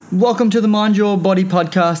Welcome to the Mind Your Body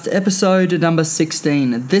podcast, episode number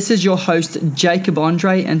 16. This is your host, Jacob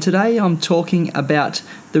Andre, and today I'm talking about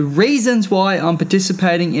the reasons why I'm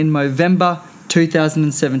participating in Movember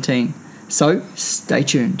 2017. So, stay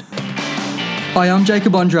tuned. Hi, I'm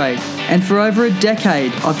Jacob Andre, and for over a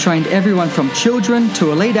decade, I've trained everyone from children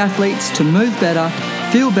to elite athletes to move better,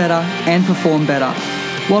 feel better, and perform better.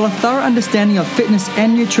 While a thorough understanding of fitness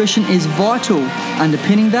and nutrition is vital,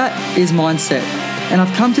 underpinning that is mindset. And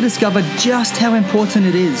I've come to discover just how important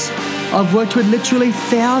it is. I've worked with literally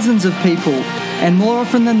thousands of people, and more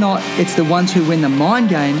often than not, it's the ones who win the mind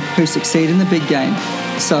game who succeed in the big game.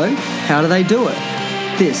 So, how do they do it?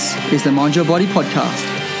 This is the Mind Your Body podcast.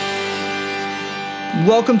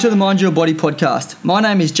 Welcome to the Mind Your Body podcast. My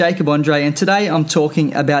name is Jacob Andre, and today I'm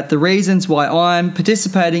talking about the reasons why I'm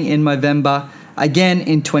participating in Movember again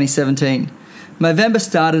in 2017. Movember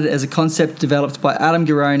started as a concept developed by Adam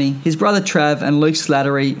Garroni, his brother Trav, and Luke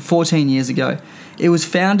Slattery 14 years ago. It was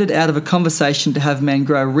founded out of a conversation to have men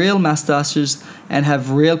grow real mustaches and have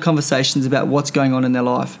real conversations about what's going on in their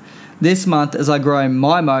life. This month, as I grow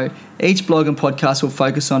MYB, each blog and podcast will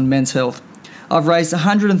focus on men's health. I've raised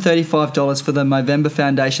 $135 for the Movember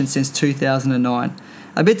Foundation since 2009.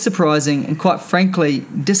 A bit surprising and quite frankly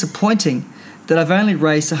disappointing that I've only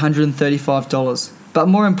raised $135. But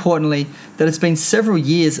more importantly, that it's been several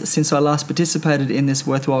years since I last participated in this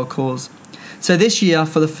worthwhile cause. So this year,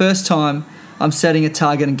 for the first time, I'm setting a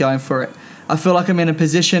target and going for it. I feel like I'm in a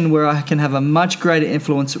position where I can have a much greater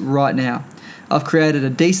influence right now. I've created a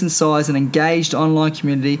decent size and engaged online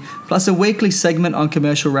community, plus a weekly segment on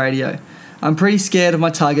commercial radio. I'm pretty scared of my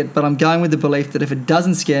target, but I'm going with the belief that if it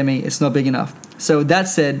doesn't scare me, it's not big enough. So with that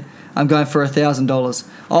said, I'm going for $1,000.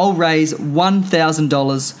 I'll raise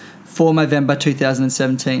 $1,000 for Movember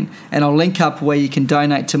 2017, and I'll link up where you can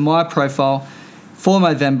donate to my profile for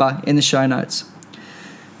Movember in the show notes.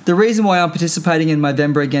 The reason why I'm participating in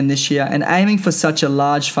Movember again this year and aiming for such a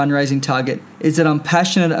large fundraising target is that I'm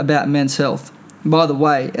passionate about men's health. By the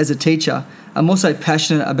way, as a teacher, I'm also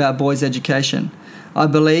passionate about boys' education. I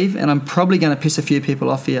believe, and I'm probably going to piss a few people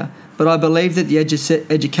off here, but I believe that the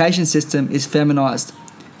education system is feminized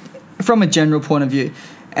from a general point of view.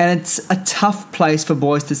 And it's a tough place for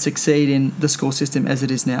boys to succeed in the school system as it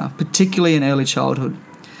is now, particularly in early childhood.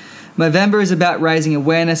 Movember is about raising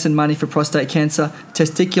awareness and money for prostate cancer,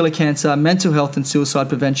 testicular cancer, mental health and suicide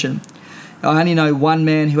prevention. I only know one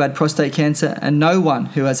man who had prostate cancer and no one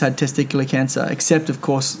who has had testicular cancer, except of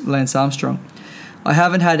course Lance Armstrong. I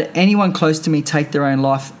haven't had anyone close to me take their own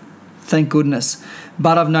life, thank goodness,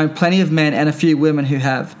 but I've known plenty of men and a few women who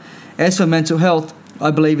have. As for mental health, I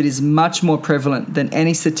believe it is much more prevalent than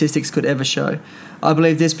any statistics could ever show. I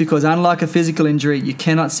believe this because unlike a physical injury, you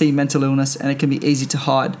cannot see mental illness and it can be easy to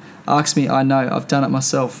hide. Ask me, I know, I've done it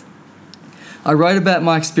myself. I wrote about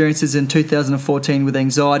my experiences in 2014 with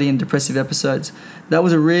anxiety and depressive episodes. That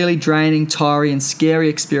was a really draining, tiring and scary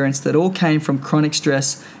experience that all came from chronic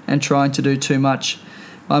stress and trying to do too much.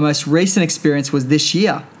 My most recent experience was this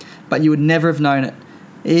year, but you would never have known it.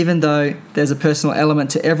 Even though there's a personal element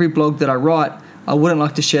to every blog that I write, I wouldn't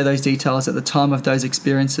like to share those details at the time of those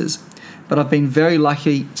experiences. But I've been very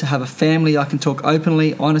lucky to have a family I can talk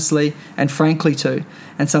openly, honestly, and frankly to,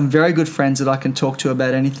 and some very good friends that I can talk to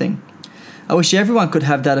about anything. I wish everyone could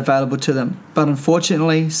have that available to them, but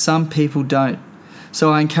unfortunately, some people don't.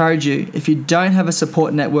 So I encourage you, if you don't have a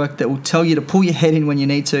support network that will tell you to pull your head in when you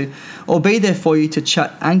need to, or be there for you to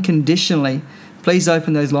chat unconditionally, please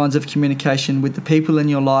open those lines of communication with the people in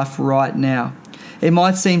your life right now. It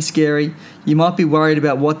might seem scary, you might be worried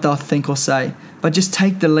about what they'll think or say, but just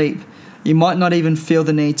take the leap. You might not even feel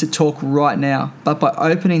the need to talk right now, but by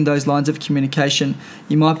opening those lines of communication,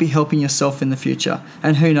 you might be helping yourself in the future.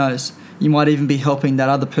 And who knows, you might even be helping that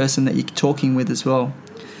other person that you're talking with as well.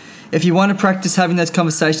 If you want to practice having those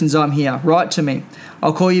conversations, I'm here. Write to me.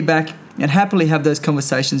 I'll call you back and happily have those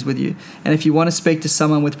conversations with you. And if you want to speak to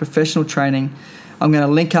someone with professional training, I'm going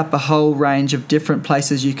to link up a whole range of different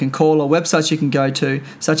places you can call or websites you can go to,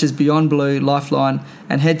 such as Beyond Blue, Lifeline,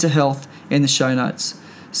 and Head to Health in the show notes.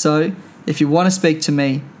 So, if you want to speak to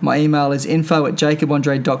me, my email is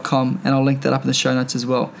info@jacobandre.com and I'll link that up in the show notes as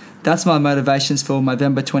well. That's my motivations for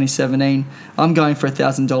Movember 2017. I'm going for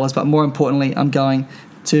 $1,000, but more importantly, I'm going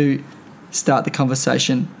to start the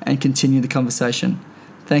conversation and continue the conversation.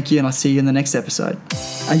 Thank you, and I'll see you in the next episode.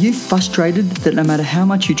 Are you frustrated that no matter how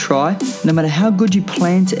much you try, no matter how good you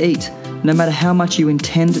plan to eat, no matter how much you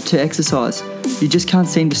intend to exercise, you just can't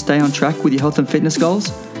seem to stay on track with your health and fitness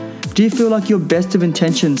goals? Do you feel like your best of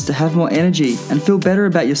intentions to have more energy and feel better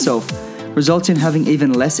about yourself results in having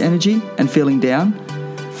even less energy and feeling down?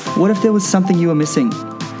 What if there was something you were missing?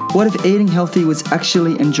 What if eating healthy was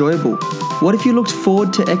actually enjoyable? What if you looked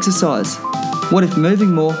forward to exercise? What if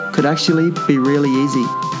moving more could actually be really easy?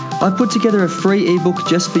 I've put together a free ebook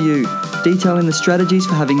just for you, detailing the strategies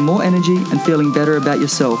for having more energy and feeling better about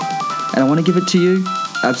yourself. And I want to give it to you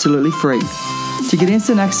absolutely free. To get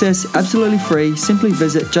instant access absolutely free, simply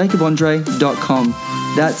visit jacobandre.com.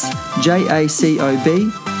 That's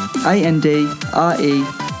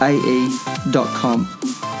JACOBANDREAE.com.